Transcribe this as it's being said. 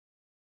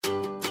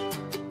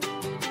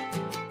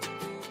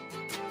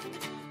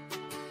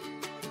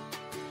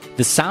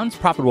The Sounds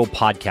Profitable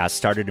podcast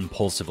started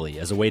impulsively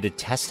as a way to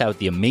test out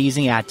the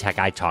amazing ad tech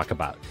I talk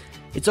about.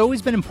 It's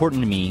always been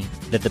important to me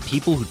that the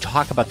people who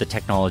talk about the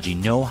technology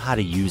know how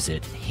to use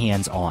it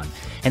hands-on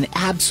and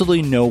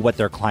absolutely know what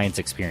their clients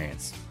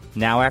experience.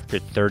 Now, after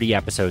 30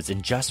 episodes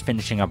and just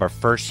finishing up our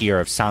first year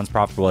of Sounds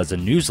Profitable as a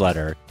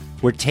newsletter,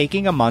 we're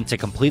taking a month to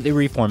completely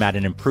reformat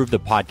and improve the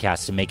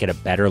podcast to make it a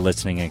better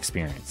listening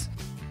experience.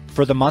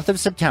 For the month of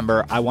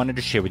September, I wanted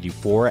to share with you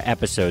 4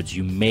 episodes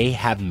you may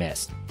have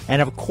missed. And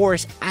of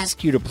course,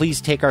 ask you to please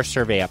take our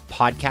survey at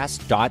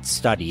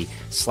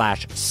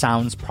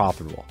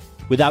podcast.study/soundsprofitable.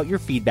 Without your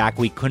feedback,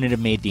 we couldn't have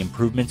made the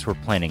improvements we're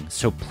planning,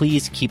 so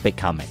please keep it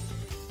coming.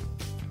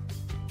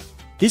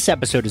 This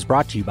episode is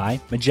brought to you by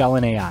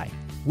Magellan AI.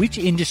 Which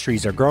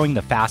industries are growing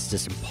the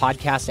fastest in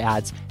podcast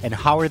ads and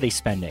how are they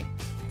spending?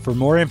 For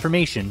more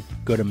information,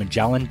 go to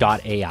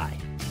magellan.ai.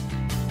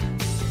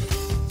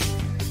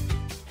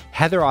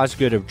 Heather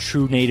Osgood of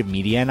True Native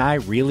Media and I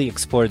really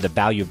explored the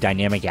value of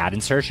dynamic ad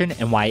insertion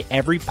and why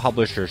every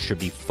publisher should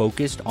be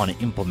focused on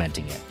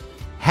implementing it.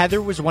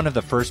 Heather was one of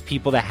the first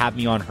people to have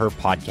me on her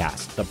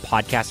podcast, the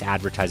Podcast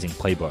Advertising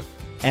Playbook,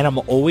 and I'm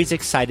always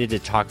excited to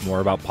talk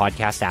more about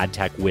podcast ad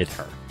tech with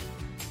her.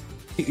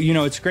 You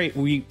know, it's great.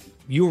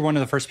 You were one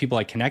of the first people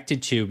I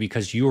connected to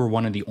because you were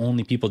one of the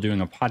only people doing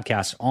a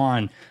podcast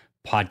on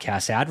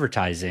podcast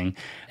advertising,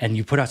 and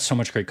you put out so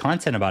much great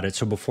content about it.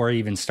 So before I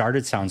even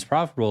started Sounds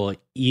Profitable,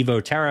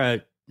 Evo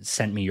Terra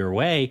sent me your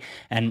way,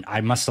 and I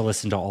must have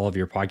listened to all of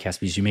your podcasts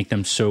because you make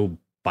them so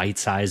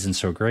bite-sized and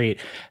so great.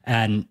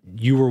 And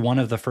you were one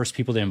of the first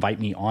people to invite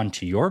me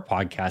onto your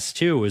podcast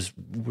too. It was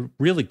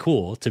really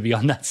cool to be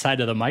on that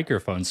side of the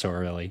microphone so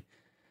early.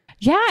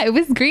 Yeah, it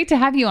was great to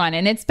have you on.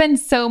 And it's been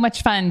so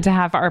much fun to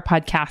have our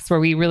podcast where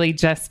we really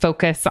just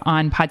focus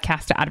on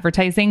podcast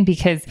advertising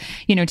because,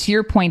 you know, to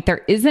your point,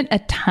 there isn't a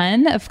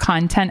ton of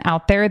content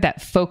out there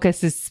that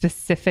focuses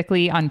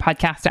specifically on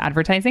podcast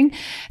advertising.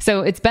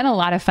 So it's been a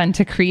lot of fun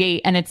to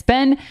create. And it's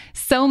been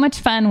so much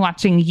fun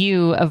watching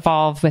you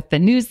evolve with the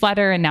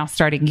newsletter and now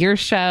starting your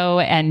show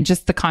and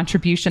just the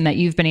contribution that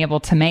you've been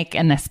able to make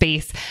in the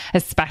space,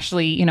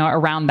 especially, you know,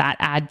 around that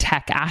ad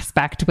tech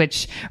aspect,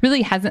 which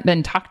really hasn't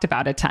been talked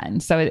about a ton.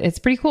 So it's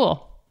pretty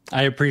cool.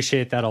 I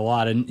appreciate that a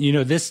lot. And, you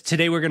know,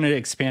 today we're going to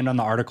expand on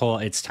the article.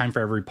 It's time for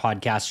every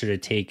podcaster to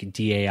take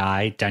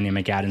DAI,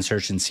 dynamic ad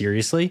insertion,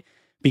 seriously,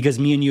 because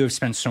me and you have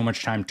spent so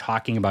much time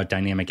talking about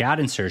dynamic ad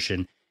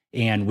insertion.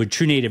 And with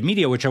True Native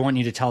Media, which I want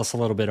you to tell us a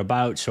little bit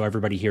about so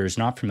everybody here is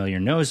not familiar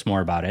knows more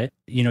about it,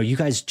 you know, you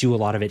guys do a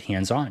lot of it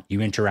hands-on.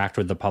 You interact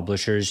with the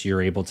publishers.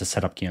 You're able to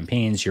set up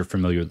campaigns. You're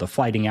familiar with the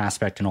flighting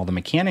aspect and all the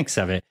mechanics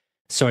of it.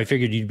 So I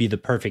figured you'd be the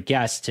perfect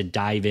guest to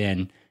dive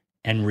in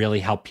and really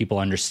help people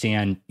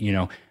understand, you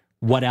know,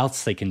 what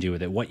else they can do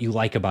with it, what you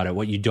like about it,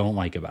 what you don't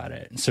like about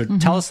it. So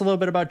tell us a little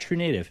bit about True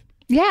Native.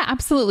 Yeah,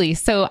 absolutely.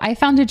 So I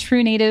founded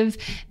True Native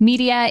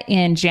Media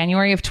in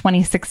January of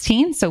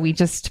 2016. So we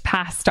just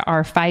passed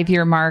our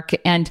 5-year mark.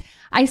 And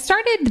I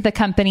started the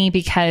company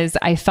because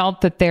I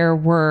felt that there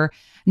were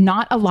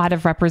not a lot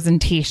of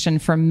representation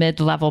for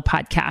mid-level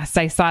podcasts.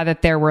 I saw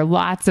that there were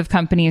lots of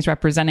companies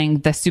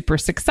representing the super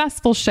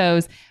successful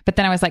shows, but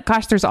then I was like,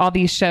 gosh, there's all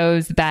these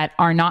shows that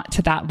are not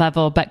to that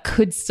level, but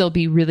could still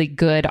be really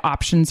good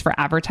options for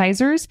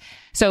advertisers.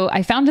 So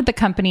I founded the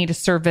company to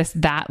service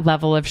that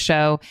level of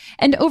show.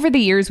 And over the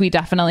years, we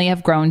definitely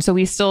have grown. So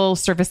we still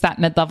service that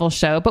mid-level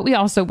show, but we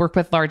also work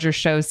with larger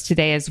shows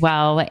today as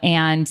well.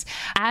 And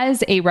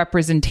as a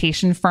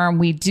representation firm,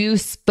 we do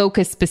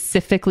focus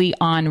specifically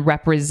on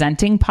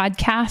representing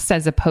podcasts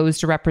as opposed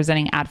to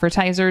representing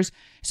advertisers.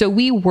 So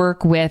we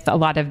work with a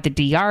lot of the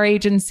DR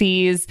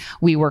agencies.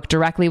 We work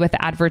directly with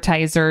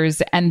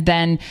advertisers. And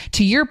then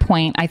to your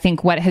point, I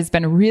think what has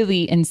been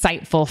really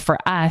insightful for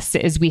us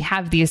is we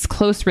have these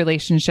close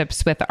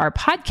relationships with our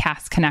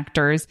podcast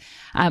connectors.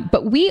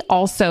 But we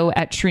also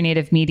at True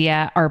Native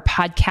Media are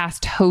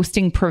podcast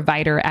hosting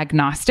provider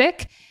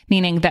agnostic,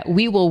 meaning that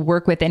we will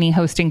work with any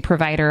hosting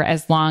provider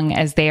as long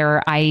as they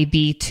are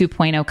IAB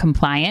 2.0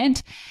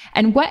 compliant.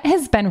 And what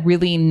has been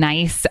really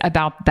nice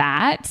about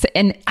that,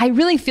 and I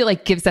really feel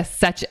like gives us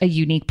such a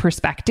unique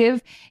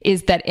perspective,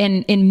 is that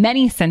in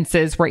many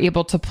senses, we're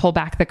able to pull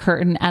back the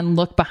curtain and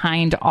look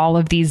behind all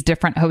of these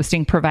different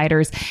hosting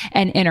providers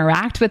and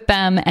interact with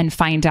them and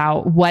find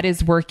out what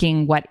is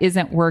working, what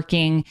isn't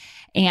working.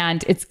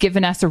 And it's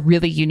given us a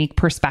really unique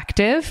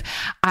perspective.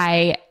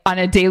 I, on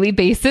a daily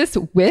basis,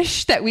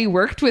 wish that we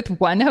worked with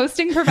one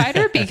hosting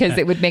provider because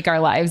it would make our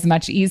lives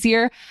much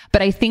easier.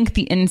 But I think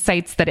the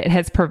insights that it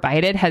has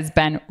provided has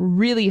been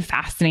really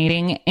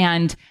fascinating.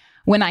 And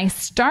when I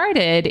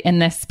started in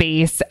this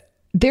space,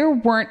 there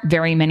weren't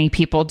very many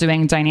people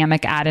doing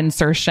dynamic ad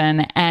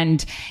insertion.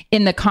 And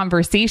in the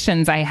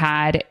conversations I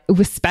had,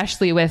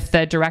 especially with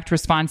the direct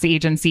response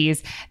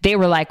agencies, they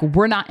were like,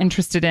 we're not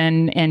interested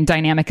in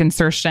dynamic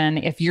insertion.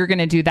 If you're going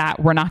to do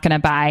that, we're not going to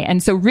buy.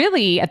 And so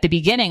really at the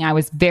beginning, I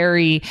was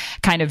very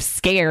kind of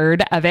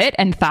scared of it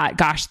and thought,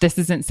 gosh, this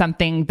isn't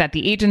something that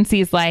the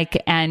agencies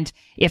like. And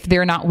if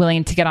they're not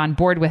willing to get on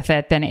board with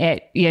it, then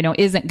it,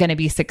 isn't going to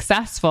be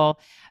successful.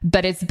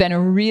 But it's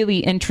been really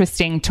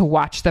interesting to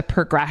watch the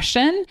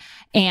progression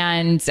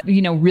and,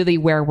 really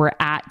where we're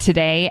at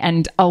today.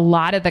 And a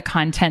lot of the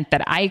content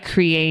that I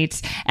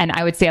create, and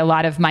I would say a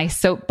lot of my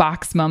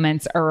soapbox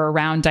moments are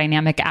around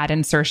dynamic ad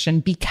insertion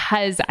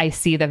because I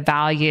see the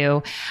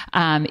value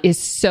is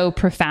so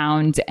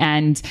profound,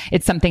 and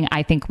it's something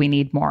I think we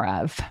need more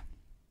of.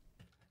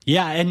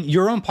 Yeah. And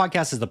your own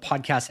podcast is the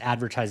Podcast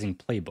Advertising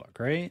Playbook,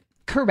 right?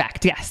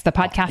 Correct. Yes. The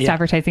Podcast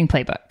Advertising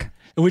Playbook.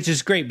 Which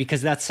is great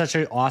because that's such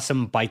an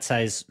awesome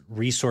bite-sized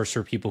resource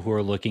for people who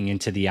are looking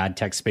into the ad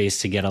tech space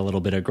to get a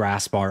little bit of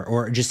grasp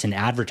or just an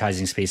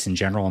advertising space in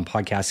general and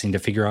podcasting to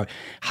figure out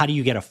how do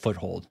you get a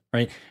foothold,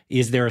 right?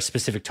 Is there a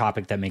specific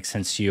topic that makes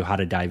sense to you, how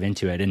to dive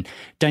into it? And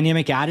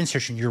dynamic ad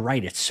insertion, you're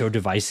right, it's so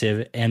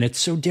divisive and it's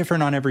so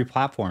different on every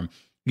platform.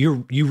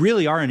 You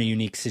really are in a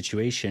unique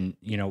situation.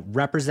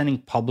 Representing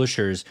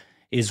publishers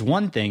is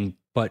one thing,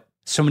 but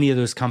so many of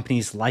those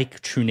companies like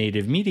True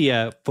Native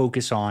Media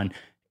focus on,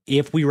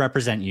 if we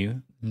represent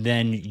you,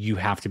 then you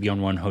have to be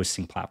on one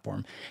hosting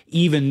platform.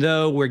 Even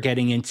though we're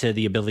getting into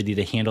the ability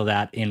to handle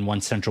that in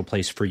one central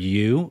place for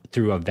you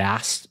through a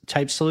VAST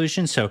type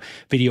solution. So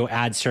video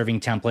ad serving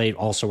template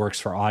also works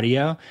for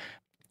audio.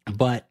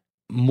 But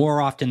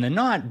more often than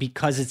not,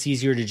 because it's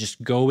easier to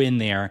just go in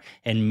there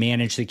and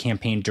manage the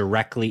campaign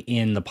directly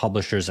in the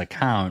publisher's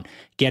account,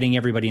 getting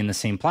everybody in the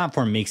same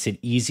platform makes it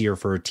easier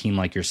for a team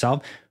like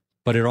yourself,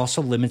 but it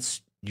also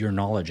limits your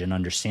knowledge and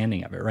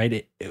understanding of it,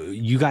 right?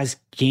 You guys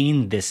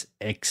gain this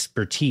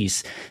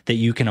expertise that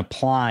you can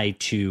apply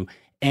to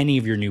any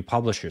of your new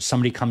publishers.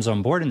 Somebody comes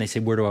on board and they say,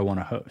 where do I want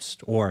to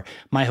host? Or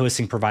my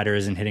hosting provider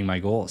isn't hitting my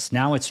goals.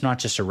 Now it's not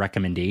just a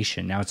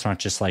recommendation. Now it's not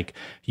just like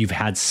you've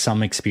had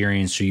some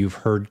experience or you've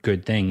heard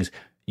good things.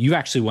 You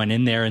actually went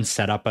in there and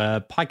set up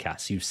a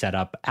podcast. You've set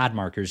up ad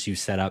markers. You've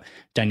set up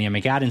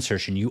dynamic ad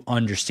insertion. You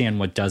understand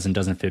what does and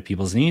doesn't fit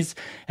people's needs.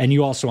 And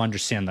you also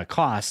understand the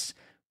costs,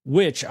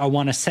 which I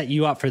want to set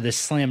you up for this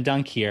slam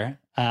dunk here.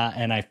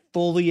 And I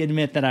fully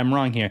admit that I'm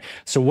wrong here.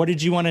 So what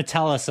did you want to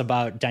tell us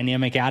about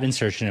dynamic ad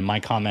insertion in my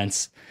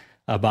comments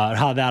about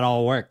how that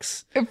all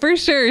works? For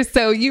sure.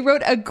 So you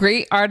wrote a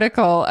great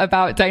article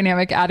about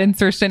dynamic ad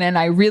insertion, and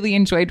I really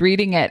enjoyed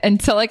reading it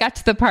until I got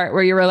to the part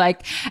where you were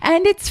like,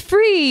 and it's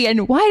free.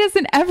 And why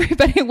doesn't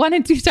everybody want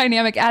to do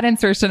dynamic ad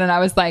insertion? And I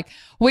was like,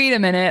 wait a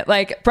minute.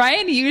 Like,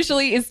 Brian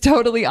usually is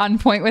totally on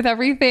point with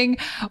everything.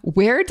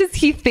 Where does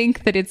he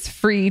think that it's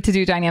free to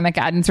do dynamic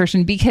ad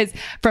insertion? Because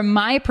from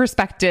my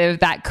perspective,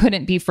 that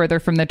couldn't be further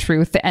from the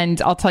truth.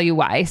 And I'll tell you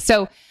why.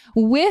 So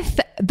with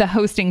the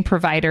hosting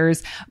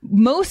providers,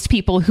 most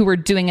people who are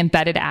doing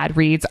embedded ad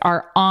reads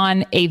are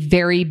on a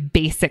very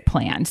basic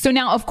plan. So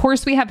now, of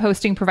course, we have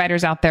hosting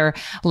providers out there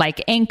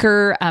like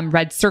Anchor.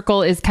 Red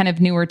Circle is kind of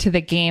newer to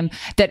the game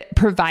that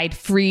provide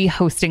free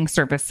hosting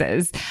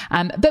services.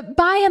 But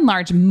by and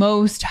large,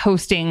 most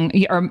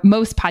hosting or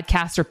most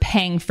podcasts are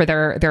paying for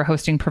their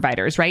hosting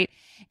providers, right?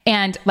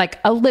 And like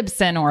a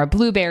Libsyn or a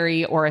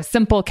Blueberry or a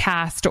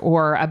Simplecast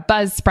or a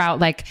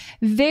Buzzsprout, like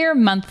their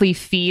monthly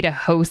fee to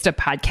host a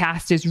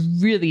podcast is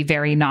really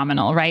very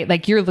nominal, right?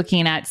 Like you're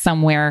looking at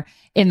somewhere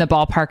in the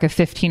ballpark of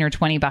 $15 or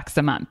 $20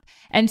 a month.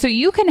 And so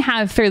you can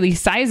have fairly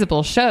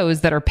sizable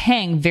shows that are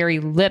paying very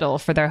little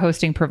for their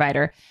hosting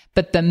provider.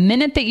 But the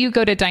minute that you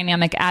go to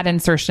dynamic ad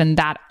insertion,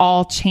 that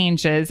all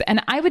changes.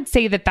 And I would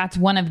say that that's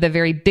one of the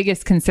very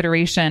biggest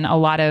consideration a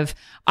lot of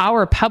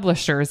our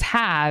publishers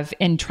have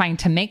in trying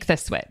to make the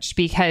switch,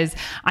 because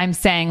I'm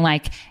saying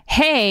like,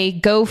 hey,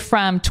 go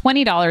from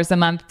 $20 a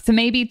month to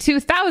maybe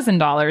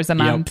 $2,000 a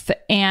month.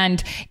 Yep.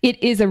 And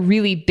it is a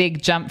really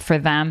big jump for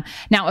them.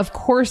 Now, of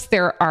course,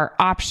 there are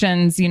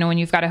options, when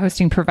you've got a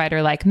hosting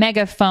provider like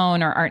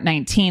Megaphone or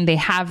Art19, they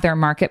have their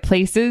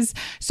marketplaces.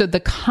 So the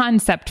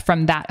concept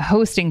from that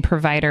hosting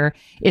provider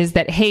is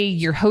that, hey,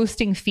 your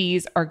hosting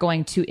fees are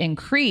going to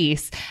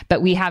increase,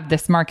 but we have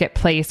this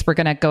marketplace. We're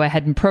going to go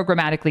ahead and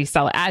programmatically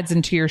sell ads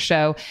into your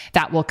show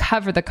that will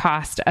cover the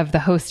cost of the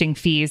hosting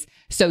fees,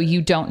 so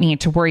you don't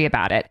need to worry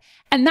about it.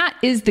 And that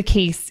is the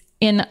case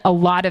in a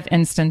lot of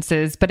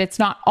instances, but it's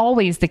not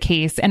always the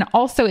case. And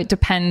also it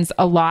depends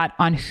a lot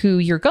on who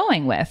you're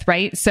going with,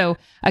 right? So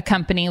a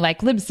company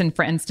like Libsyn,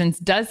 for instance,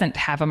 doesn't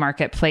have a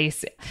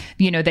marketplace,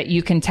 that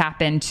you can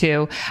tap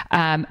into.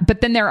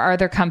 But then there are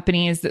other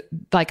companies,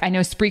 like I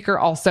know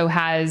Spreaker also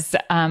has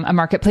a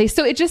marketplace.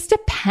 So it just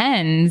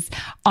depends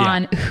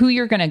on who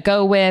you're going to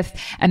go with.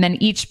 And then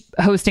each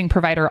hosting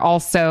provider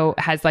also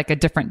has like a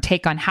different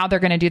take on how they're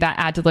going to do that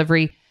ad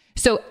delivery.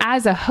 So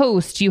as a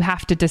host, you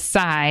have to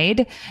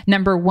decide,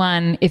 number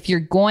one, if you're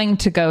going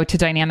to go to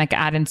dynamic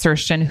ad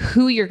insertion,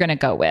 who you're going to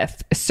go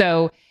with.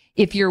 So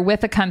If you're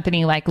with a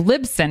company like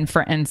Libsyn,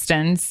 for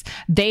instance,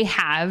 they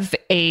have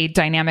a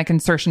dynamic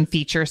insertion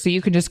feature. So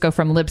you can just go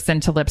from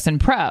Libsyn to Libsyn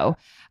Pro.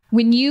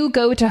 When you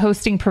go to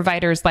hosting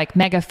providers like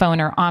Megaphone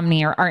or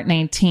Omni or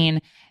Art19,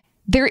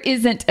 there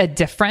isn't a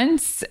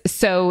difference.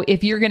 So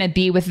if you're going to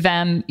be with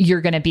them,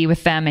 you're going to be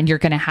with them and you're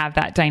going to have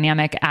that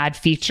dynamic ad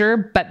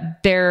feature.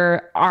 But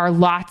there are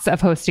lots of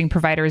hosting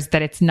providers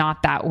that it's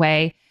not that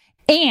way.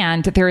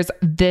 And there's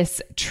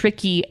this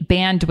tricky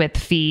bandwidth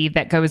fee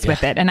that goes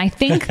with it. And I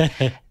think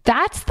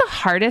that's the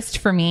hardest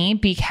for me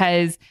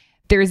because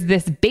there's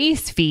this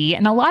base fee,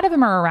 and a lot of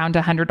them are around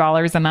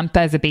 $100 a month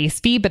as a base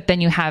fee, but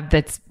then you have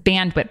this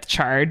bandwidth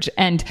charge.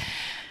 And,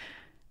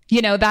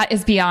 you know, that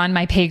is beyond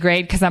my pay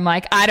grade because I'm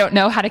like, I don't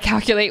know how to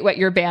calculate what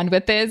your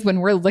bandwidth is when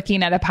we're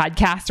looking at a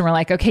podcast and we're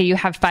like, okay, you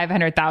have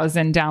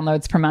 500,000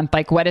 downloads per month.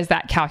 Like, what does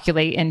that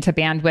calculate into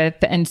bandwidth?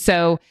 And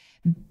so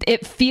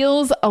it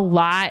feels a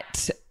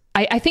lot.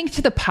 I think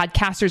to the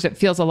podcasters, it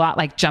feels a lot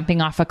like jumping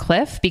off a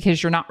cliff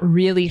because you're not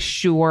really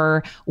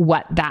sure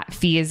what that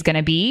fee is going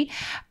to be.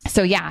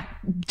 So yeah,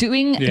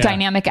 doing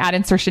dynamic ad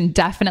insertion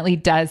definitely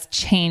does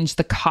change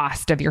the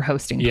cost of your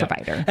hosting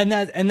provider. And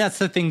that's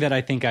the thing that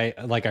I think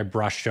I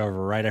brushed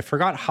over, right? I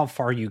forgot how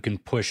far you can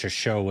push a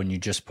show when you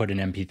just put an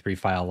MP3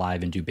 file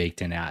live and do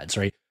baked in ads,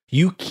 right?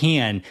 You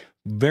can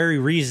very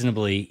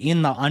reasonably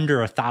in the under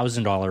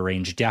 $1,000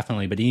 range,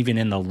 definitely, but even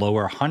in the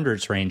lower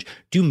hundreds range,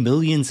 do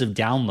millions of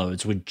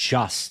downloads with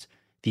just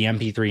the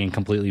MP3 and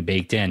completely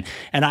baked in.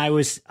 And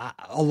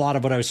a lot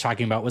of what I was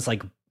talking about was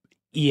like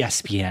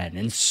ESPN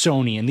and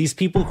Sony and these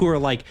people who are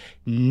like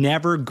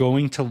never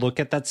going to look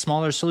at that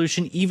smaller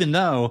solution, even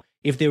though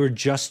if they were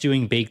just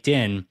doing baked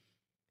in,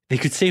 they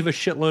could save a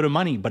shitload of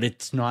money, but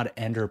it's not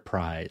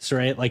enterprise,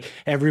 right? Like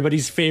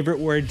everybody's favorite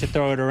word to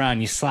throw it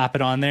around. You slap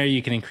it on there,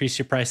 you can increase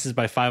your prices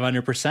by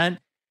 500%. And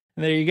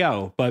there you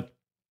go. But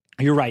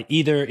you're right.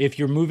 Either if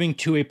you're moving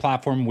to a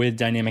platform with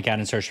dynamic ad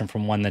insertion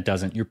from one that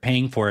doesn't, you're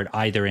paying for it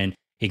either in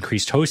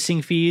increased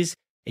hosting fees,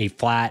 a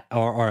flat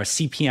or a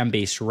CPM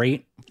based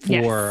rate for.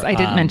 Yes, I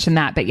didn't mention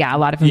that, but yeah, a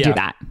lot of them do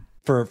that.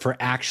 For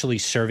actually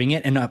serving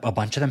it. And a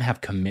bunch of them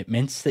have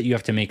commitments that you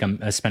have to make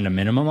spend a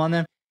minimum on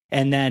them.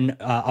 And then,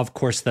 of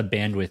course, the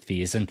bandwidth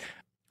fees. And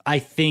I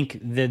think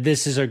that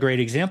this is a great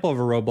example of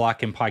a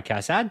roadblock in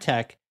podcast ad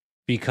tech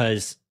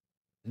because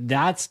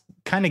that's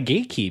kind of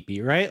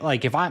gatekeepy, right?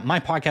 Like if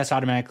my podcast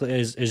automatically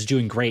is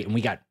doing great and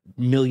we got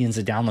millions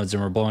of downloads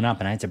and we're blowing up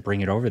and I had to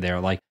bring it over there.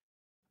 Like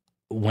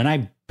when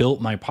I built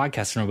my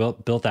podcast and I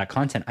built that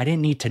content, I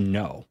didn't need to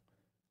know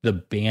the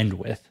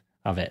bandwidth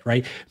of it,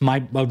 right?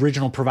 My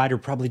original provider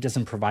probably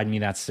doesn't provide me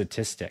that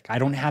statistic. I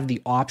don't have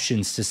the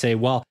options to say,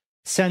 well,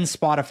 send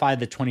Spotify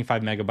the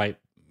 25 megabyte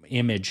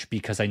image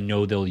because I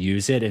know they'll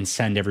use it and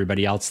send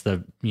everybody else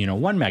the 1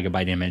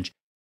 megabyte image.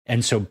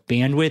 And so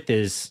bandwidth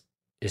is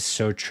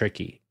so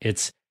tricky.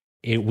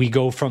 We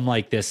go from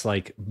like this,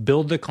 like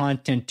build the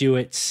content, do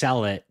it,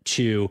 sell it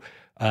to,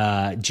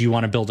 do you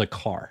want to build a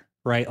car?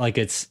 Right? Like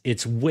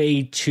it's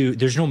way too,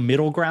 there's no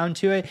middle ground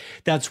to it.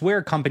 That's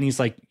where companies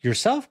like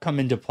yourself come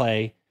into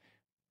play.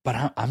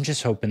 But I'm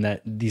just hoping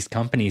that these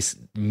companies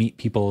meet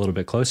people a little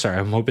bit closer.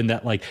 I'm hoping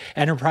that like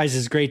enterprise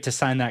is great to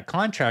sign that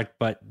contract,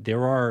 but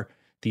there are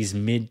these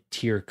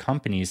mid-tier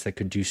companies that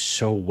could do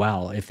so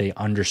well if they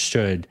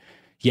understood,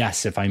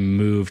 yes, if I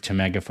move to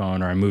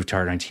Megaphone or I move to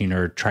Art19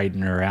 or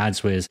Triton or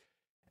AdsWiz,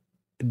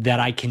 that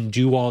I can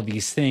do all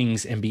these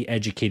things and be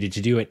educated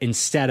to do it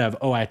instead of,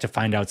 I have to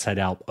find outside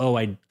help.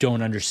 I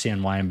don't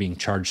understand why I'm being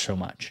charged so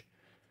much.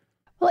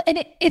 Well,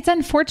 and it's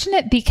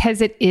unfortunate because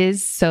it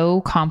is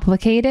so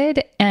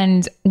complicated.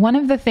 And one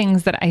of the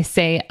things that I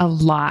say a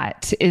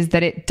lot is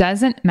that it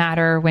doesn't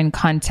matter when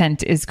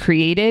content is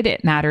created.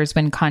 It matters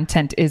when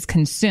content is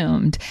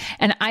consumed.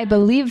 And I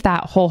believe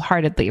that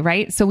wholeheartedly,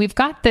 right? So we've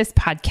got this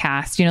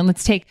podcast,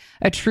 let's take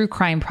a true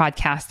crime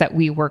podcast that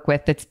we work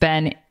with that's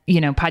been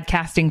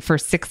podcasting for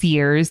 6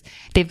 years.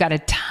 They've got a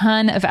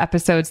ton of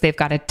episodes. They've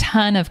got a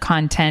ton of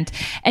content.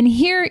 And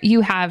here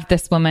you have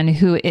this woman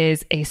who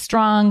is a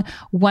strong,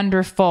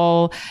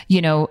 wonderful,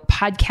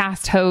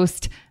 podcast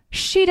host.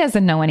 She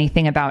doesn't know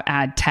anything about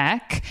ad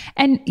tech.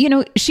 And,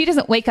 she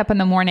doesn't wake up in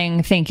the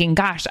morning thinking,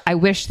 gosh, I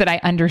wish that I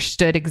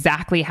understood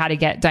exactly how to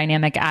get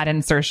dynamic ad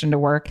insertion to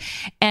work.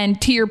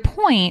 And to your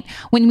point,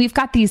 when we've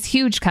got these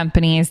huge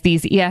companies,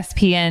 these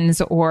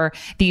ESPNs or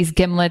these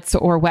Gimlets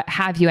or what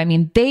have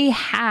you, they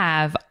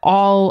have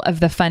all of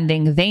the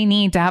funding they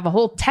need to have a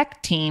whole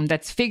tech team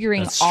that's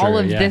figuring all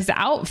of this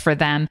out for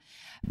them.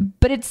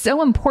 But it's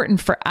so important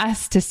for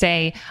us to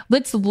say,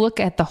 let's look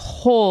at the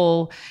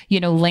whole,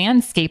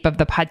 landscape of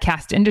the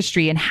podcast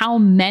industry and how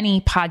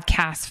many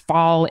podcasts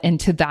fall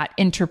into that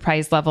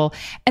enterprise level.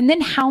 And then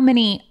how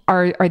many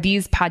are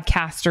these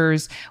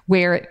podcasters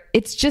where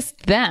it's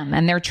just them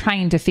and they're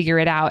trying to figure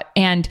it out.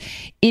 And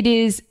it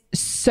is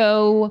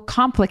so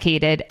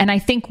complicated. And I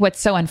think what's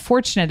so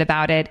unfortunate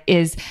about it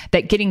is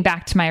that, getting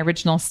back to my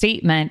original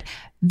statement,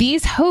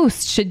 these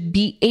hosts should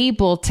be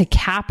able to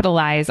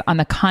capitalize on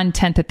the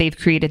content that they've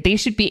created. They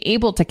should be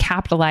able to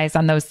capitalize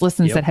on those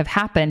listens that have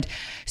happened.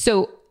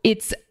 So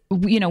it's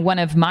one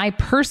of my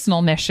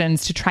personal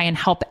missions to try and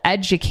help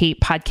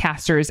educate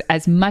podcasters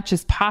as much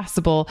as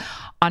possible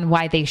on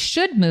why they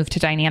should move to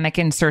dynamic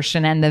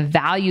insertion and the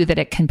value that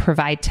it can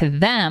provide to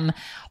them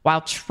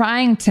while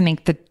trying to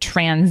make the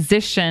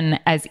transition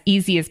as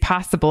easy as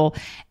possible.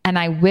 And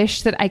I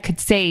wish that I could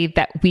say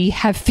that we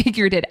have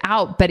figured it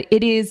out, but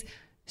it is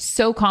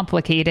so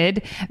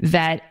complicated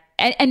that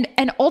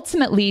and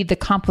ultimately the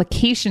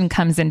complication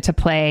comes into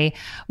play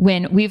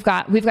when we've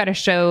got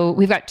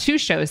two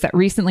shows that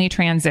recently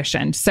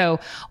transitioned. So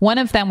one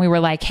of them we were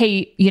like,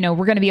 hey, we're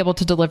going to be able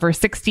to deliver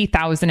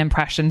 60,000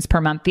 impressions per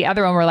month. The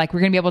other one we're like,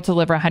 we're going to be able to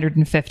deliver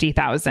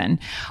 150,000.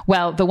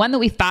 Well, the one that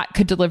we thought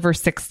could deliver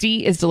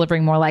 60 is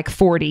delivering more like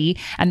 40.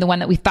 And the one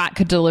that we thought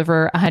could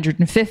deliver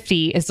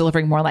 150 is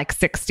delivering more like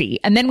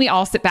 60. And then we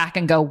all sit back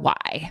and go,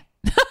 why?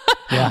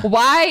 Yeah.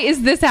 Why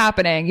is this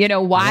happening?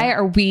 Why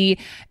are we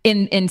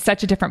in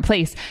such a different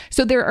place?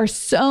 So there are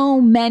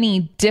so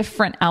many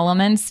different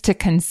elements to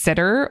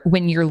consider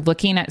when you're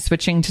looking at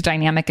switching to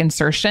dynamic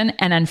insertion.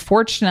 And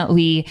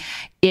unfortunately,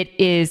 it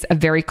is a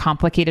very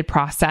complicated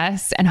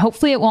process. And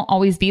hopefully it won't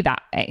always be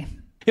that way.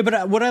 Yeah,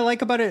 but what I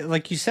like about it,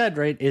 like you said,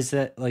 right, is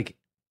that like,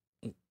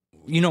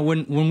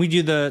 when we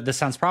do the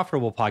Sounds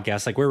Profitable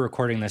podcast, like we're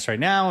recording this right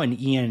now and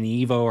Ian and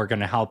Evo are going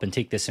to help and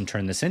take this and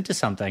turn this into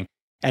something.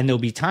 And there'll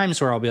be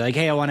times where I'll be like,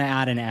 hey, I want to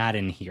add an ad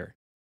in here.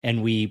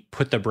 And we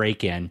put the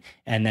break in.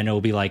 And then it'll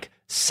be like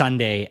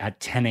Sunday at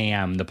 10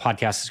 a.m. The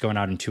podcast is going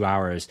out in 2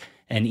 hours.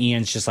 And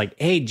Ian's just like,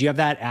 hey, do you have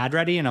that ad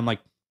ready? And I'm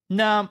like,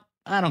 no,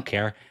 I don't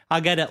care. I'll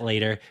get it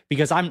later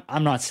because I'm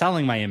not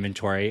selling my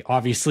inventory.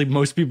 Obviously,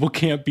 most people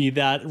can't be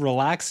that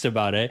relaxed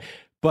about it.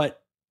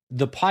 But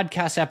the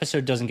podcast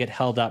episode doesn't get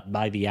held up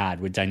by the ad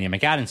with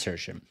dynamic ad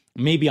insertion.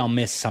 Maybe I'll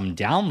miss some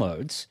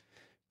downloads.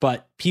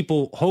 But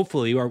people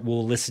hopefully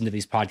will listen to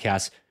these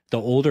podcasts,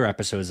 the older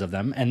episodes of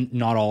them, and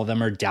not all of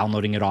them are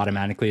downloading it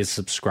automatically as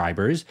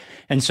subscribers.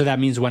 And so that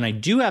means when I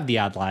do have the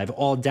ad live,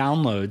 all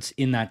downloads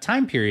in that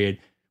time period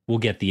will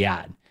get the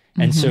ad.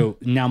 And so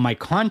now my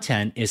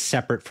content is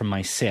separate from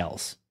my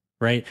sales,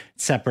 right?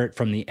 Separate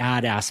from the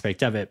ad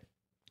aspect of it,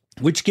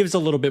 which gives a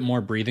little bit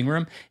more breathing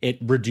room. It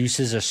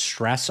reduces a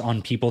stress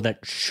on people that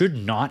should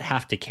not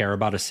have to care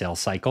about a sales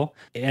cycle.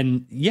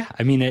 And yeah,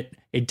 I mean,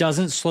 it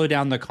doesn't slow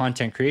down the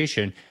content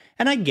creation.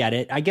 And I get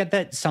it. I get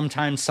that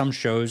sometimes some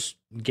shows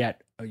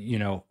get,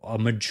 a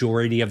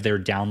majority of their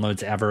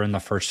downloads ever in the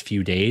first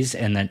few days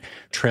and then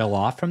trail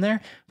off from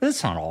there. But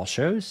that's not all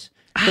shows.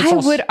 I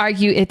would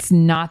argue it's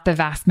not the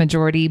vast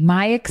majority.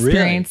 My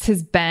experience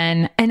has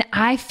been, and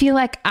I feel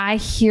like I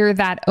hear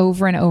that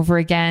over and over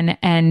again.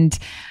 And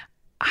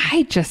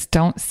I just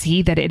don't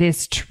see that it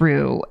is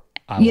true.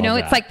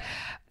 It's like,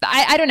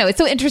 I don't know. It's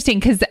so interesting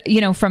because,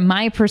 from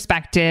my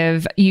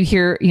perspective, you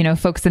hear,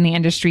 folks in the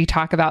industry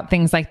talk about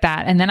things like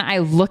that. And then I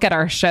look at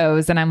our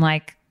shows and I'm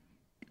like,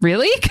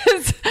 really?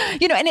 Because,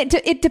 and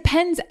it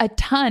depends a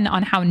ton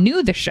on how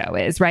new the show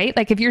is, right?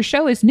 Like if your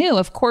show is new,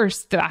 of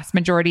course, the vast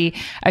majority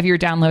of your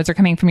downloads are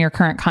coming from your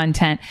current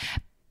content.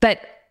 But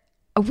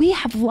we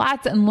have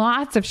lots and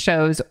lots of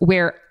shows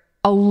where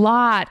a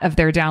lot of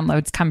their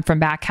downloads come from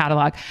back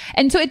catalog.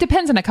 And so it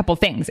depends on a couple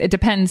things. It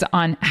depends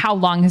on how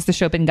long has the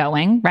show been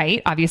going,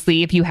 right?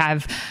 Obviously, if you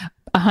have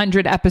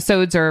 100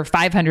 episodes or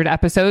 500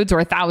 episodes or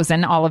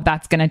 1,000, all of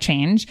that's going to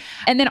change.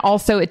 And then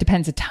also it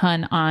depends a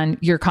ton on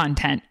your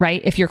content,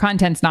 right? If your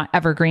content's not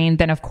evergreen,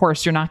 then of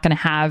course you're not going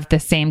to have the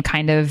same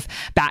kind of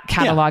back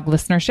catalog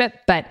listenership.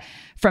 But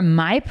from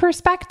my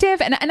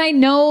perspective, and I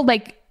know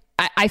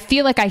I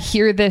feel like I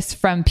hear this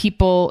from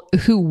people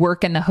who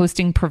work in the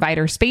hosting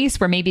provider space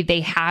where maybe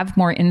they have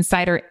more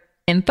insider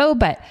info,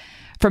 but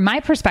from my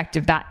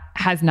perspective, that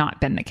has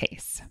not been the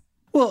case.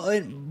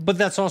 Well, but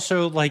that's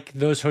also like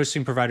those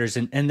hosting providers,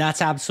 and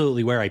that's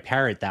absolutely where I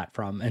parrot that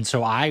from. And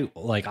so I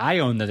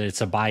own that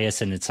it's a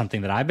bias and it's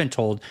something that I've been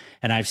told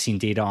and I've seen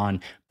data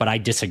on, but I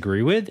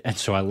disagree with. And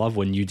so I love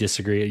when you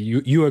disagree.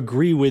 You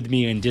agree with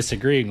me in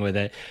disagreeing with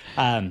it,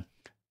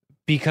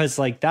 because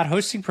like that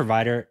hosting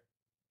provider,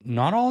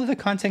 not all of the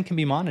content can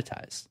be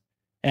monetized.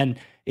 And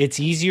it's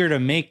easier to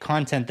make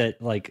content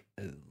that look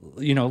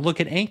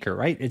at Anchor,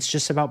 right? It's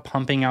just about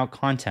pumping out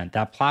content.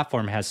 That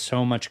platform has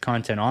so much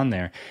content on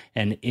there.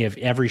 And if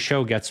every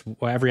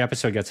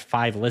episode gets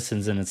 5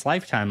 listens in its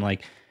lifetime,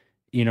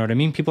 you know what I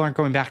mean? People aren't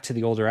going back to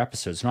the older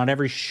episodes. Not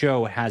every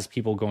show has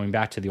people going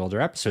back to the older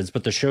episodes,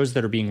 but the shows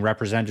that are being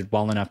represented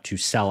well enough to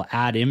sell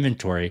ad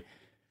inventory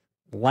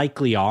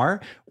likely are,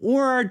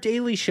 or are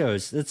daily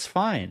shows. That's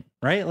fine,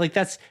 right? Like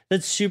that's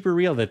super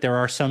real that there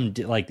are some,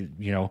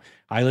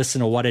 I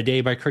listen to What a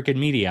Day by Crooked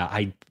Media.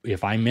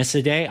 If I miss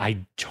a day,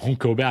 I don't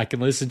go back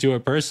and listen to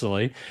it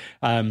personally.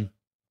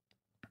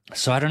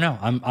 So I don't know.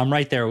 I'm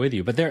right there with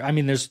you. But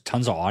there's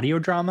tons of audio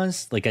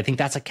dramas. Like I think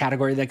that's a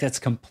category that's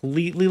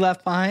completely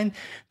left behind,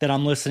 that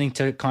I'm listening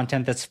to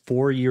content that's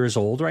 4 years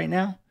old right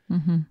now.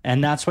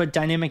 And that's what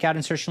dynamic ad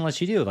insertion lets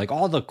you do. Like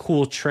all the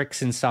cool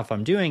tricks and stuff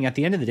I'm doing, at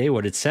the end of the day,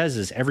 what it says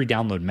is every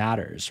download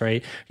matters,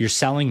 right? You're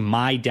selling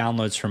my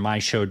downloads for my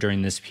show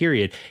during this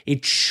period.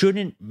 It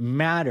shouldn't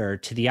matter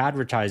to the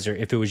advertiser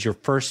if it was your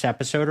first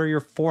episode or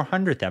your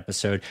 400th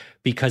episode,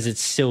 because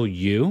it's still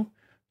you,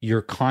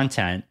 your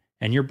content,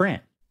 and your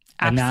brand.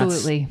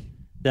 Absolutely. And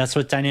that's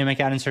what dynamic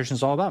ad insertion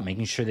is all about,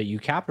 making sure that you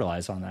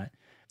capitalize on that.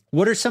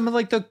 What are some of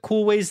like the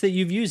cool ways that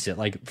you've used it?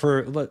 Like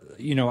for,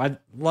 I'd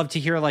love to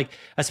hear like,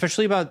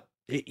 especially about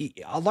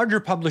larger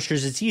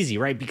publishers, it's easy,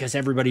 right? Because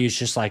everybody is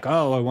just like,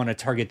 oh, I want to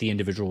target the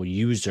individual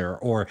user,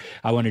 or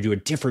I want to do a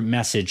different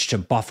message to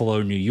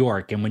Buffalo, New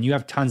York. And when you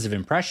have tons of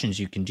impressions,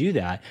 you can do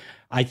that.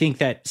 I think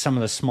that some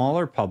of the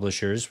smaller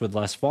publishers with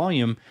less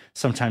volume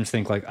sometimes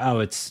think like, oh,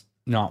 it's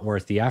not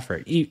worth the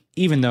effort,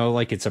 even though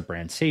like it's a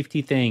brand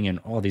safety thing and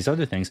all these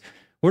other things.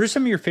 What are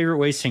some of your favorite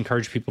ways to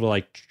encourage people to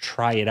like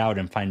try it out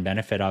and find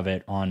benefit of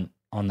it on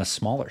the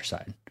smaller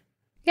side?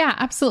 Yeah,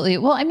 absolutely.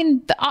 Well, I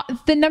mean,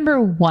 the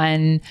number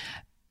one,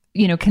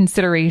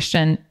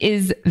 consideration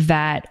is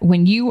that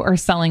when you are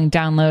selling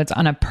downloads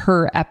on a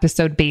per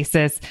episode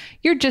basis,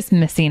 you're just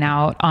missing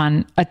out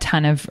on a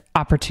ton of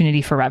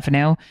opportunity for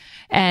revenue.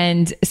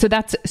 And so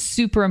that's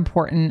super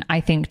important,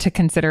 I think, to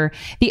consider.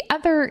 The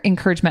other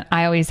encouragement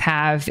I always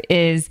have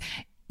is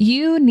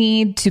you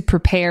need to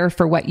prepare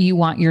for what you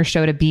want your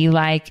show to be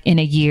like in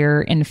a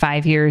year, in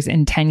 5 years,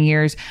 in 10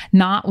 years,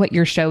 not what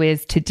your show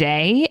is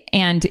today.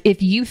 And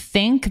if you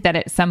think that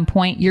at some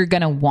point you're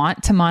going to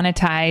want to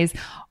monetize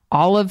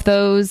all of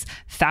those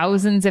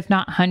thousands, if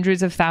not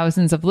hundreds of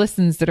thousands of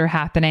listens that are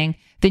happening,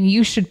 then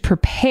you should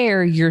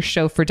prepare your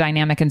show for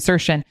dynamic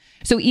insertion.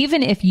 So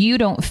even if you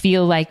don't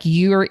feel like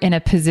you're in a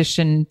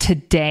position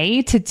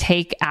today to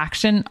take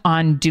action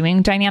on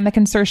doing dynamic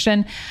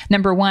insertion,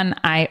 number one,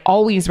 I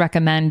always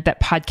recommend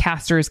that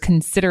podcasters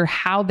consider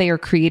how they are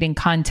creating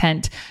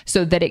content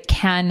so that it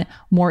can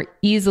more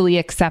easily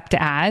accept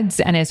ads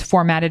and is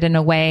formatted in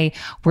a way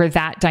where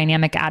that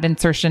dynamic ad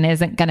insertion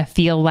isn't going to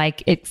feel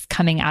like it's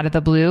coming out of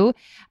the blue.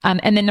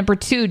 And then number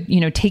two,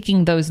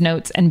 taking those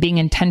notes and being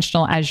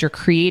intentional as you're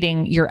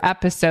creating your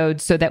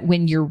episode so that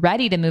when you're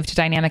ready to move to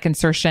dynamic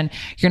insertion,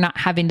 you're not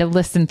having to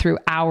listen through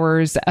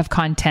hours of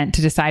content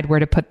to decide where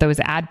to put those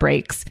ad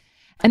breaks.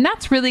 And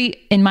that's really,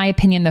 in my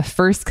opinion, the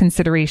first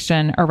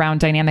consideration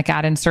around dynamic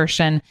ad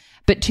insertion.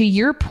 But to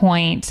your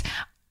point,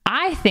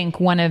 I think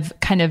one of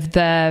kind of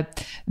the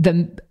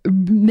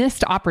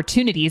missed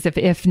opportunities,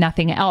 if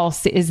nothing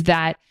else, is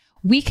that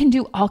we can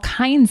do all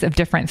kinds of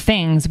different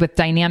things with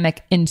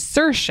dynamic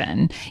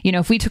insertion.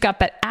 If we took out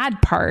that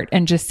ad part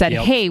and just said,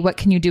 hey, what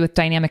can you do with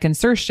dynamic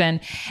insertion?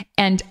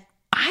 And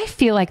I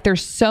feel like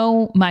there's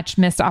so much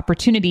missed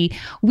opportunity.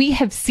 We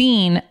have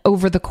seen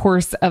over the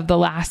course of the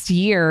last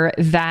year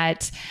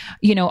that,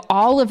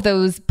 all of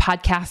those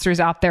podcasters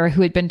out there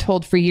who had been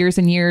told for years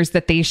and years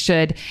that they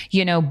should,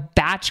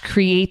 batch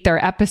create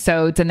their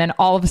episodes. And then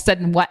all of a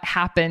sudden, what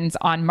happens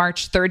on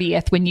March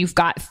 30th when you've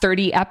got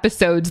 30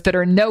 episodes that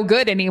are no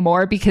good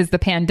anymore because the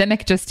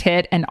pandemic just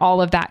hit and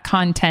all of that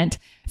content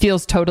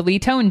feels totally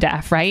tone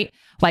deaf, right?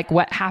 Like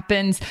what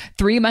happens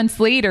 3 months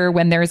later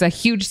when there's a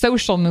huge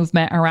social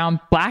movement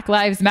around Black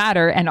Lives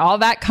Matter and all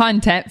that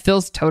content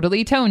feels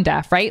totally tone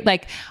deaf, right?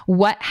 Like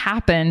what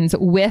happens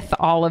with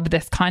all of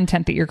this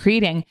content that you're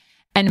creating?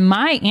 And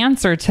my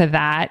answer to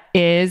that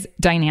is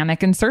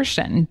dynamic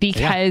insertion,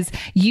 because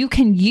you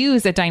can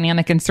use a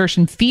dynamic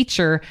insertion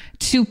feature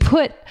to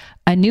put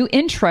a new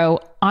intro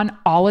on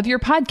all of your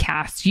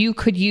podcasts. You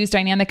could use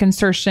dynamic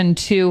insertion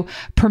to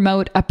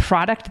promote a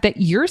product that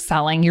you're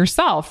selling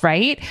yourself,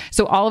 right?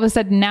 So all of a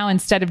sudden now,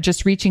 instead of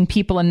just reaching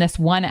people in this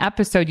one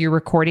episode you're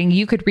recording,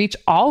 you could reach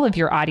all of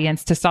your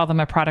audience to sell them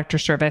a product or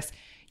service.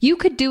 You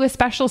could do a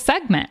special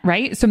segment,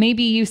 right? So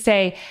maybe you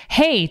say,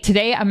 hey,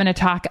 today I'm going to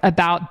talk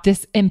about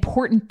this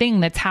important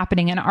thing that's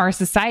happening in our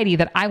society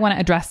that I want to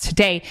address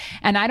today.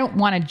 And I don't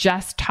want to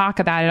just talk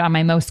about it on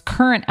my most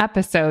current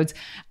episodes.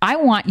 I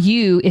want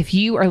you, if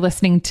you are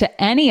listening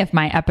to any of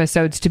my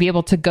episodes, to be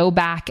able to go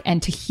back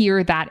and to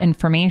hear that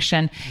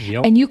information.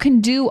 And you can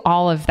do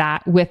all of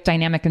that with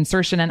dynamic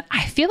insertion. And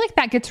I feel like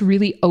that gets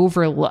really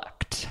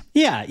overlooked.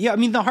 Yeah. I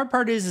mean, the hard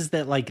part is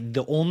that like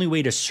the only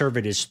way to serve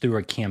it is through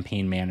a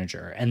campaign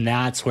manager. And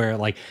that's where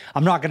like,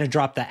 I'm not going to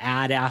drop the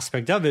ad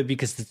aspect of it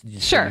because you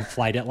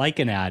flight it like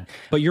an ad.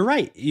 But you're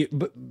right.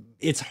 But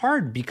it's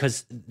hard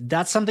because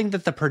that's something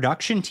that the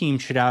production team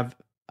should have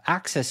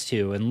access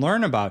to and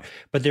learn about,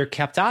 but they're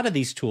kept out of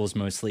these tools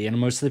mostly. And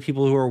most of the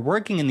people who are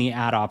working in the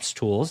ad ops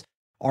tools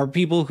are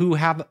people who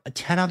have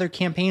 10 other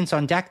campaigns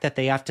on deck that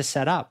they have to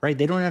set up, right?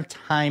 They don't have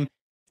time.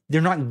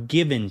 They're not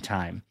given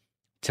time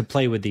to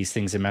play with these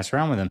things and mess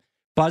around with them.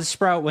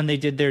 Buzzsprout, when they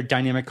did their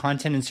dynamic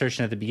content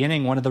insertion at the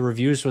beginning, one of the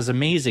reviews was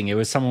amazing. It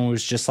was someone who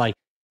was just like,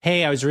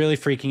 hey, I was really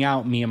freaking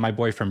out. Me and my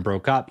boyfriend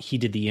broke up. He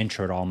did the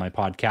intro to all my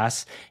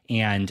podcasts.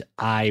 And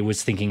I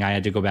was thinking I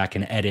had to go back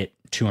and edit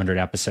 200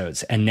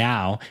 episodes. And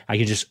now I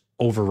can just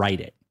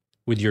overwrite it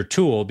with your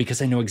tool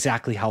because I know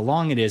exactly how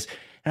long it is.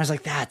 And I was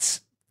like,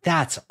 that's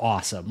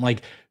awesome.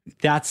 Like,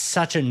 that's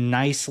such a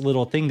nice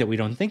little thing that we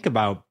don't think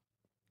about.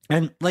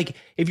 And like,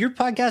 if your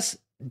podcast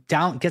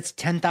gets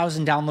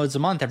 10,000 downloads a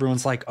month,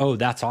 everyone's like, oh,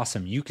 that's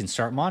awesome. You can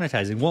start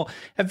monetizing. Well,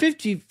 at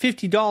 $50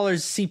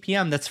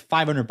 CPM, that's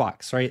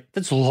 $500, right?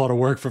 That's a lot of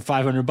work for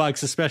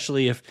 $500,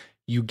 especially if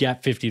you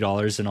get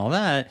 $50 and all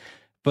that.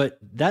 But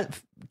that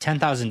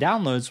 10,000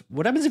 downloads,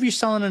 what happens if you're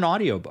selling an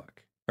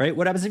audiobook, right?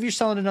 What happens if you're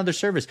selling another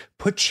service?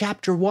 Put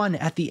chapter 1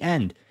 at the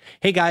end.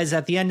 Hey guys,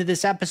 at the end of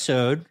this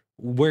episode,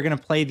 we're going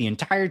to play the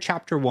entire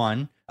chapter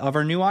 1 of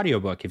our new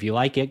audiobook. If you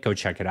like it, go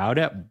check it out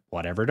at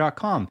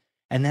whatever.com.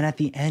 And then at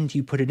the end,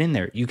 you put it in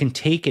there. You can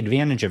take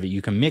advantage of it.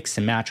 You can mix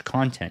and match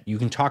content. You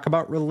can talk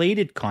about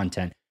related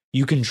content.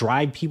 You can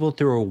drive people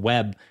through a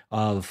web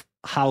of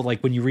how,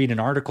 like, when you read an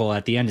article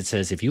at the end, it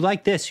says, if you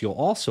like this, you'll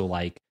also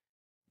like.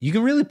 You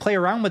can really play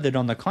around with it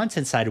on the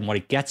content side. And what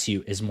it gets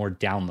you is more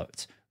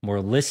downloads, more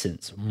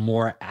listens,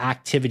 more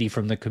activity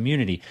from the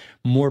community,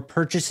 more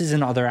purchases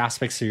in other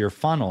aspects of your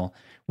funnel,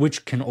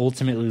 which can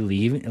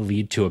ultimately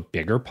lead to a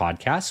bigger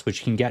podcast,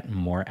 which can get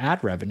more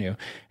ad revenue.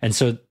 And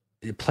so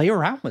play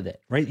around with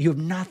it, right? You have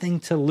nothing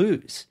to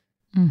lose.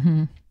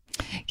 Mm-hmm.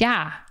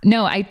 Yeah,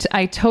 no, I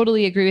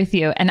totally agree with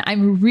you. And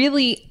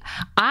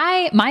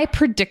my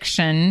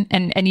prediction,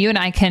 and you and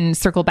I can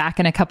circle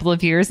back in a couple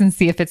of years and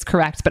see if it's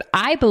correct, but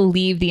I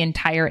believe the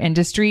entire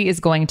industry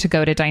is going to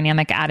go to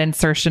dynamic ad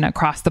insertion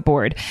across the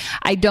board.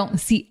 I don't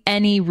see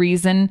any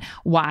reason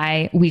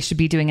why we should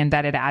be doing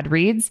embedded ad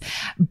reads,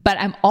 but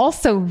I'm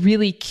also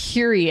really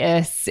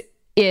curious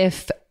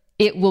if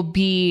it will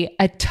be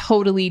a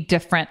totally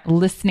different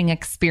listening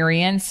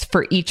experience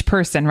for each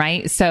person,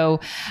 right?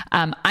 So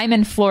I'm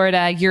in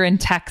Florida, you're in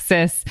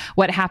Texas.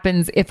 What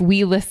happens if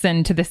we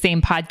listen to the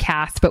same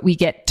podcast, but we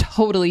get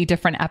totally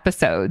different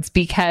episodes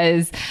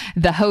because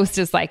the host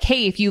is like,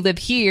 hey, if you live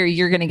here,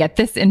 you're going to get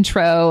this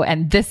intro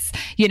and this,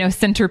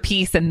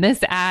 centerpiece and this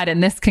ad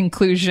and this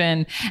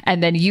conclusion.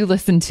 And then you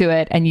listen to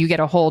it and you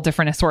get a whole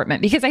different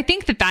assortment, because I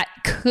think that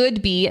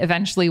could be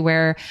eventually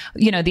where,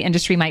 the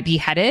industry might be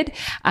headed.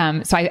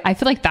 So I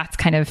feel like that's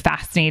kind of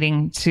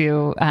fascinating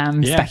to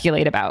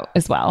speculate about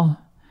as well.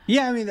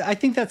 Yeah, I mean, I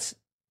think that's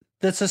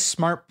a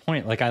smart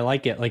point. Like, I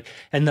like it. Like,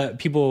 and the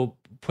people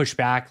push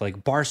back.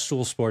 Like,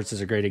 Barstool Sports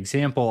is a great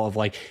example of,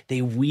 like,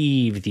 they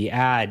weave the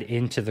ad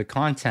into the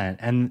content,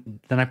 and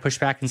then I push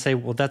back and say,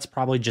 well, that's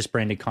probably just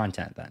branded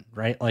content then,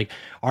 right? Like,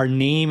 our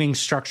naming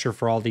structure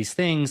for all these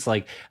things,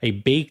 like a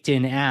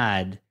baked-in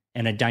ad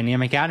and a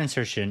dynamic ad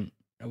insertion,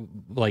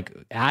 like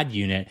ad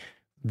unit,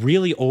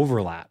 really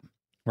overlap.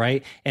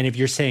 Right. And if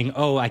you're saying,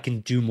 oh, I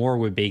can do more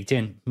with baked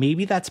in,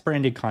 maybe that's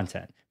branded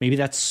content. Maybe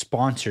that's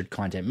sponsored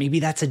content.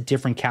 Maybe that's a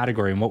different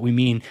category. And what we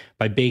mean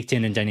by baked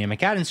in and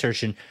dynamic ad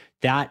insertion,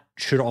 that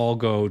should all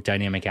go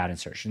dynamic ad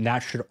insertion. That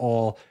should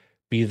all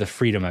be the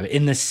freedom of it.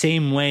 In the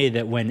same way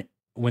that when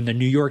the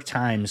New York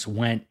Times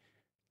went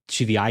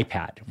to the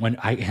iPad,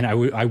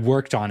 I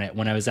worked on it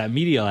when I was at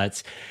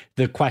MediaLets,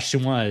 the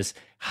question was,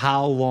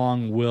 how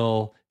long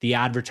will the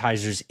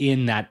advertisers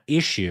in that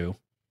issue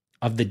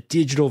of the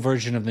digital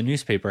version of the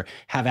newspaper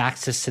have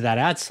access to that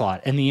ad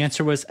slot? And the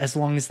answer was, as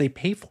long as they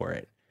pay for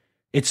it.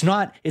 It's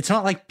not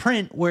like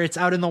print where it's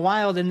out in the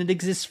wild and it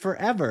exists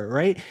forever,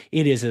 right?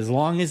 It is as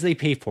long as they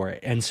pay for it.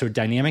 And so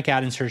dynamic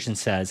ad insertion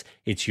says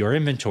it's your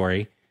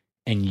inventory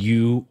and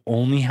you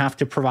only have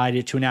to provide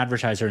it to an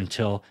advertiser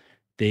until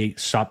they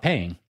stop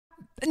paying.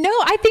 No,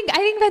 I think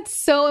that's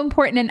so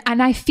important.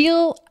 And I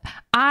feel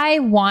I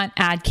want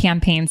ad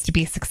campaigns to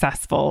be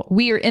successful.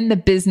 We are in the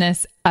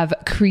business of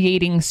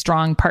creating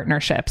strong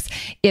partnerships.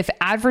 If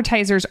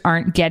advertisers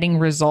aren't getting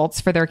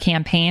results for their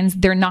campaigns,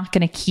 they're not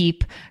going to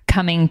keep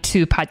coming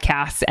to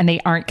podcasts and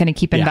they aren't going to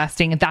keep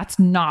investing. That's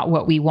not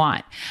what we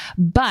want.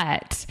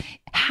 But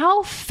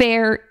how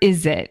fair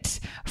is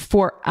it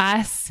for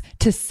us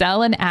to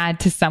sell an ad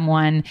to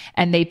someone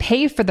and they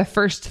pay for the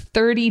first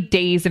 30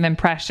 days of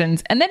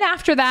impressions, and then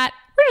after that,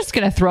 we're just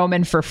going to throw them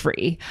in for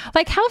free?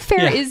 Like, how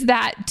fair is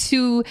that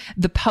to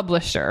the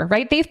publisher,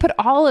 right? They've put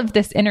all of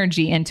this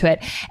energy into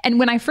it. And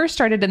when I first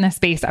started in this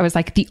space, I was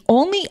like, the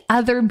only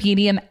other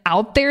medium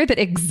out there that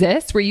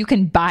exists where you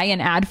can buy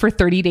an ad for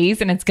 30 days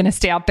and it's going to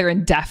stay out there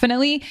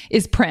indefinitely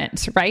is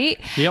print, right?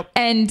 Yep.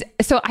 And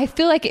so I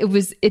feel like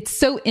it's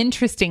so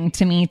interesting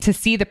to me to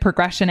see the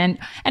progression. And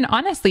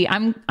honestly,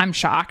 I'm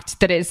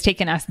shocked that it's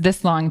taken us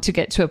this long to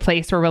get to a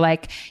place where we're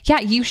like, yeah,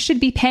 you should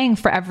be paying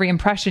for every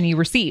impression you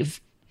receive.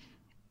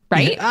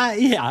 Right?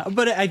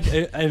 But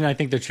I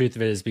think the truth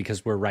of it is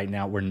because we're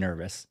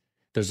nervous.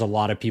 There's a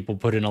lot of people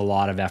put in a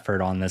lot of effort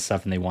on this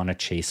stuff and they want to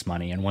chase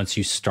money. And once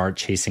you start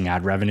chasing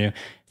ad revenue,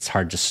 it's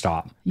hard to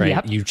stop,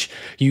 right? Yep.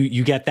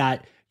 You get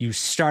that, you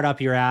start up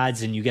your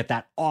ads and you get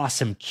that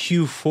awesome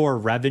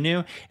Q4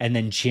 revenue. And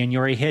then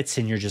January hits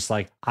and you're just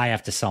like, I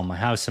have to sell my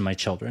house and my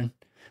children.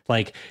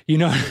 Like, you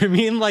know what I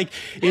mean? Like,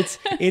 it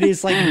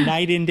is like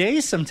night and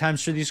day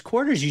sometimes for these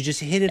quarters. You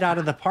just hit it out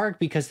of the park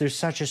because there's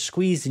such a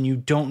squeeze and you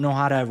don't know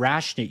how to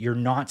ration it. You're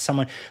not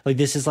someone like,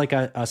 this is like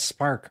a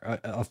spark,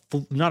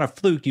 not a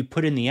fluke. You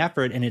put in the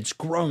effort and it's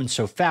grown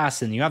so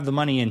fast and you have the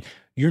money and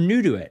you're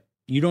new to it.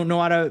 You don't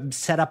know how to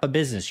set up a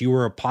business. You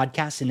were a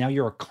podcast and now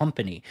you're a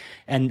company.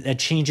 And that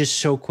changes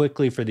so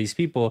quickly for these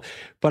people.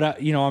 But,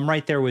 I'm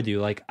right there with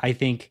you. Like, I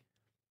think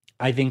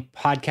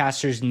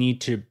podcasters need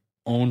to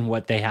own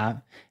what they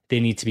have. They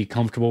need to be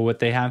comfortable with what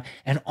they have.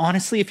 And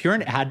honestly, if you're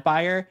an ad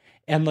buyer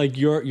and like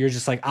you're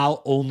just like,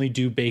 I'll only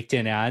do baked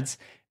in ads,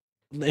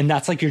 and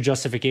that's like your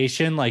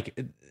justification, like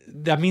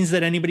that means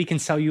that anybody can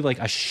sell you like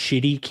a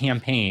shitty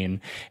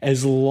campaign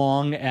as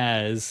long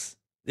as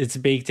it's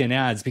baked in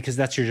ads, because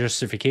that's your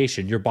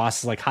justification. Your boss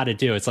is like, how to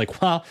do it. It's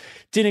like, well,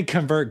 didn't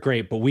convert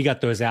great, but we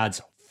got those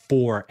ads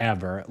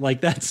forever.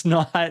 Like that's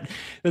not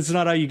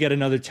how you get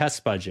another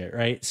test budget,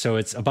 right? So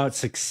it's about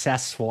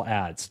successful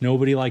ads.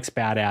 Nobody likes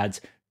bad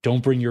ads.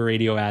 Don't bring your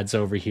radio ads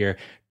over here.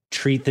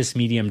 Treat this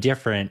medium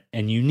different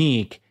and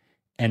unique,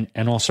 and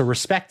also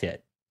respect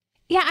it.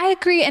 Yeah, I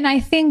agree. And I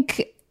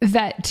think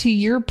that, to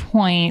your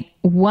point,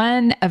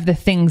 one of the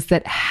things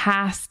that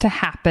has to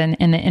happen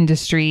in the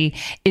industry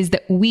is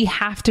that we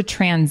have to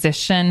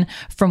transition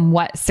from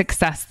what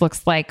success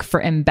looks like for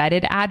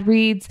embedded ad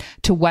reads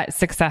to what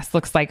success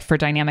looks like for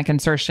dynamic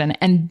insertion.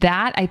 And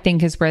that, I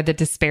think, is where the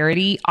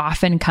disparity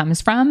often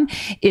comes from,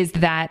 is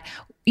that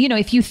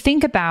if you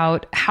think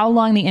about how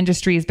long the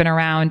industry has been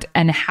around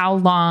and how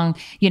long,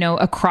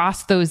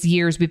 across those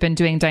years we've been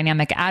doing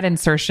dynamic ad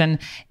insertion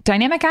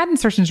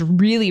is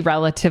really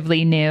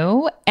relatively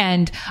new.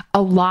 And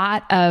a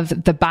lot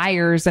of the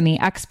buyers and the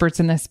experts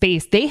in the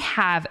space, they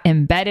have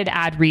embedded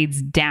ad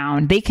reads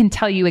down. They can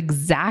tell you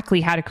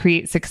exactly how to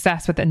create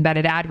success with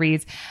embedded ad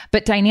reads,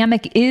 but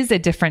dynamic is a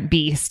different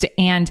beast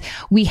and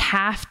we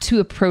have to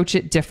approach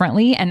it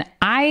differently. And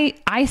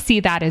I see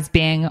that as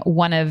being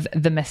one of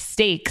the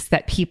mistakes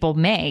that people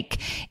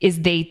make,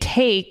 is they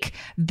take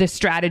the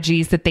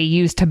strategies that they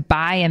use to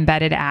buy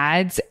embedded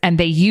ads and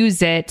they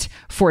use it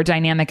for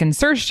dynamic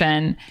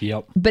insertion.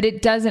 Yep. But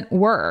it doesn't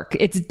work.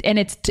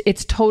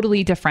 It's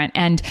totally different.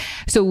 And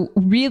so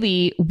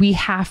really we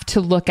have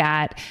to look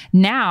at,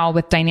 now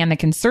with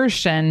dynamic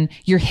insertion,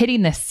 you're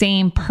hitting the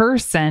same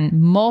person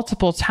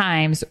multiple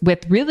times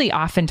with really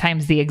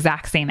oftentimes the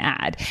exact same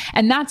ad.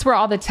 And that's where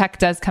all the tech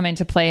does come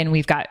into play. And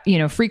we've got,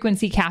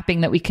 frequency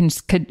capping that we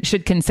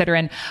should consider,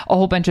 and a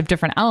whole bunch of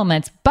different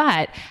elements.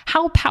 But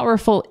how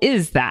powerful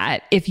is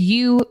that if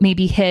you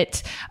maybe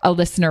hit a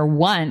listener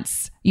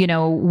once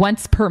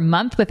per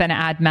month with an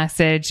ad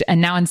message, and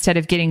now instead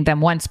of getting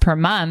them once per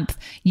month,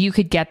 you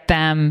could get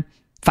them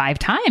 5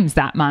 times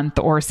that month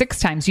or 6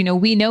 times.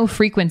 We know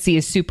frequency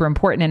is super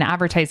important in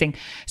advertising.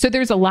 So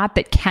there's a lot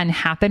that can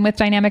happen with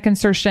dynamic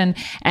insertion.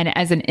 And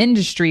as an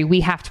industry, we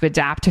have to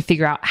adapt to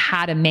figure out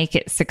how to make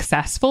it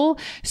successful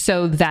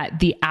so that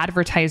the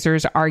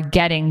advertisers are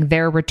getting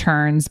their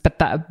returns, but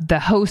the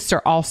hosts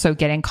are also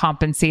getting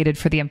compensated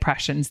for the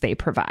impressions they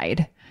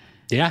provide.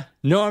 Yeah,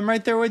 no, I'm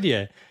right there with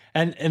you.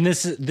 And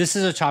this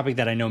is a topic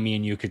that I know me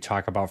and you could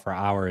talk about for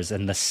hours.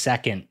 And the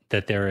second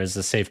that there is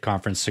a safe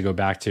conference to go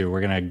back to, we're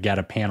going to get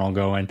a panel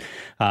going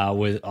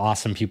with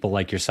awesome people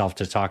like yourself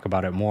to talk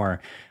about it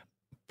more.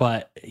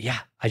 But yeah,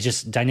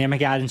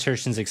 dynamic ad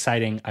insertion is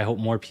exciting. I hope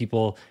more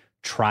people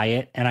try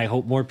it. And I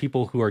hope more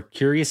people who are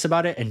curious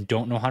about it and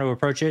don't know how to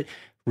approach it,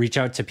 reach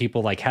out to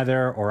people like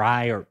Heather or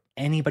I or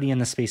anybody in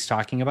the space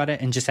talking about it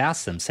and just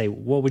ask them, say,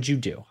 what would you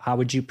do? How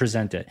would you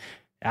present it?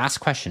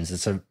 Ask questions.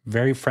 It's a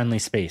very friendly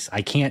space.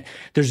 I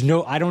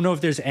don't know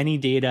if there's any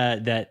data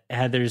that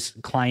Heather's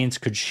clients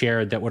could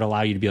share that would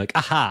allow you to be like,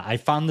 aha, I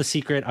found the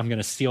secret. I'm going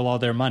to steal all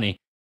their money,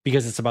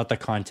 because it's about the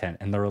content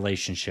and the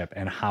relationship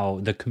and how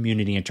the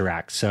community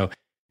interacts. So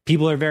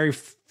people are very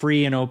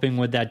free and open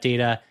with that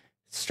data.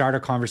 Start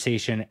a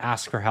conversation,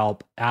 ask for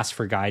help, ask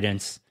for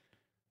guidance.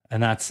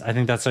 And I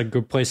think that's a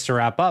good place to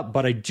wrap up.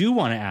 But I do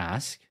want to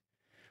ask,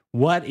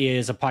 what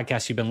is a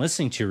podcast you've been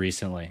listening to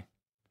recently?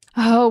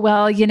 Oh,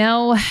 well,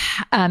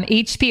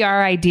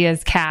 HBR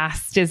Ideas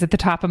Cast is at the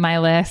top of my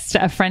list.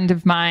 A friend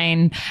of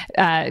mine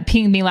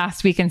pinged me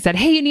last week and said,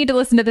 hey, you need to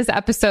listen to this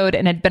episode.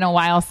 And it'd been a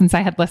while since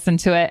I had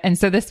listened to it. And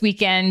so this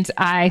weekend,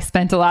 I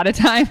spent a lot of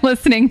time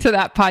listening to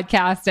that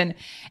podcast, and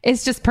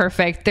it's just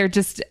perfect. They're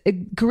just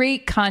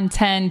great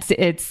content.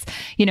 It's,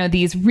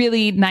 these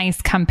really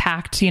nice,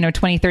 compact, 20,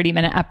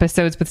 30-minute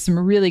episodes with some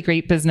really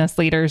great business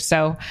leaders.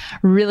 So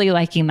really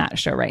liking that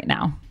show right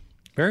now.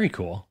 Very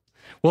cool.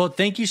 Well,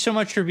 thank you so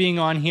much for being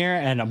on here,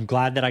 and I'm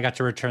glad that I got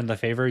to return the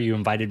favor. You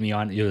invited me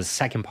on. It was the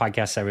second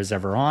podcast I was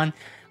ever on,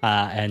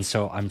 and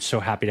so I'm so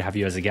happy to have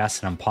you as a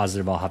guest, and I'm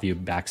positive I'll have you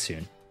back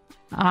soon.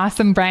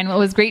 Awesome, Brian. Well,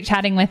 it was great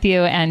chatting with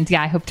you, and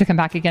I hope to come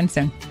back again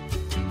soon.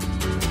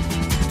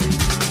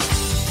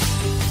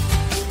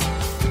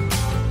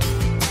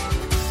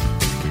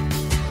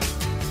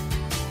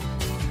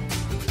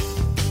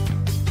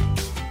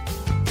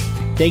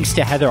 Thanks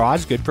to Heather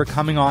Osgood for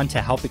coming on to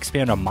help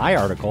expand on my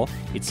article.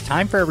 It's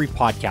time for every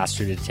podcaster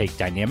to take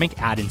dynamic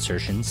ad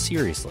insertion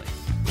seriously.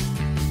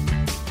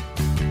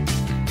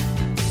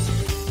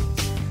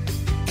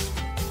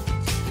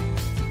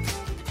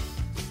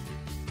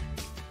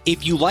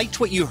 If you liked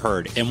what you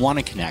heard and want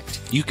to connect,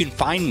 you can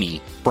find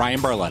me, Brian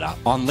Barletta,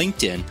 on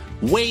LinkedIn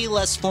way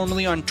less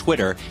formally on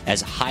Twitter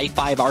as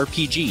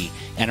High5RPG.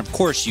 And of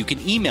course, you can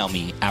email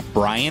me at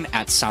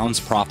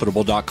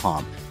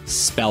brian@soundsprofitable.com,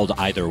 spelled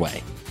either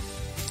way.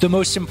 The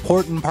most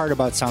important part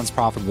about Sounds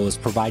Profitable is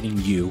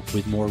providing you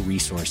with more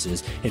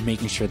resources and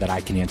making sure that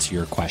I can answer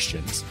your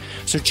questions.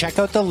 So check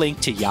out the link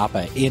to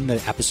Yappa in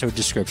the episode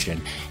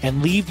description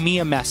and leave me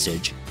a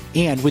message.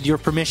 And with your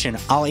permission,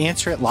 I'll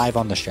answer it live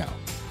on the show.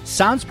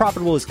 Sounds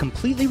Profitable is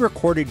completely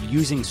recorded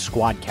using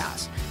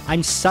Squadcast.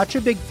 I'm such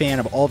a big fan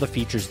of all the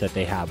features that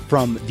they have,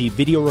 from the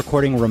video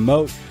recording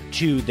remote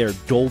to their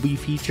Dolby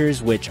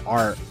features, which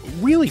are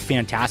really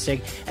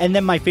fantastic. And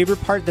then my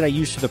favorite part that I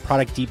use for the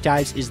product deep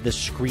dives is the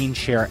screen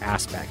share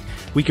aspect.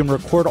 We can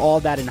record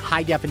all that in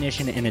high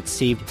definition and it's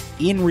saved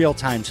in real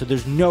time, so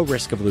there's no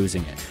risk of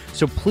losing it.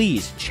 So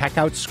please check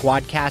out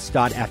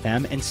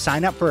squadcast.fm and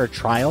sign up for a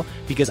trial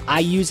because I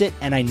use it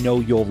and I know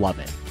you'll love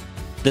it.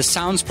 The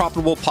Sounds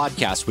Profitable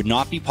podcast would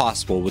not be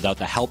possible without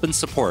the help and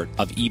support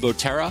of Evo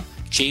Terra,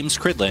 James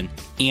Cridlin,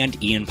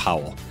 and Ian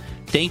Powell.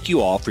 Thank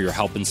you all for your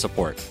help and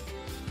support.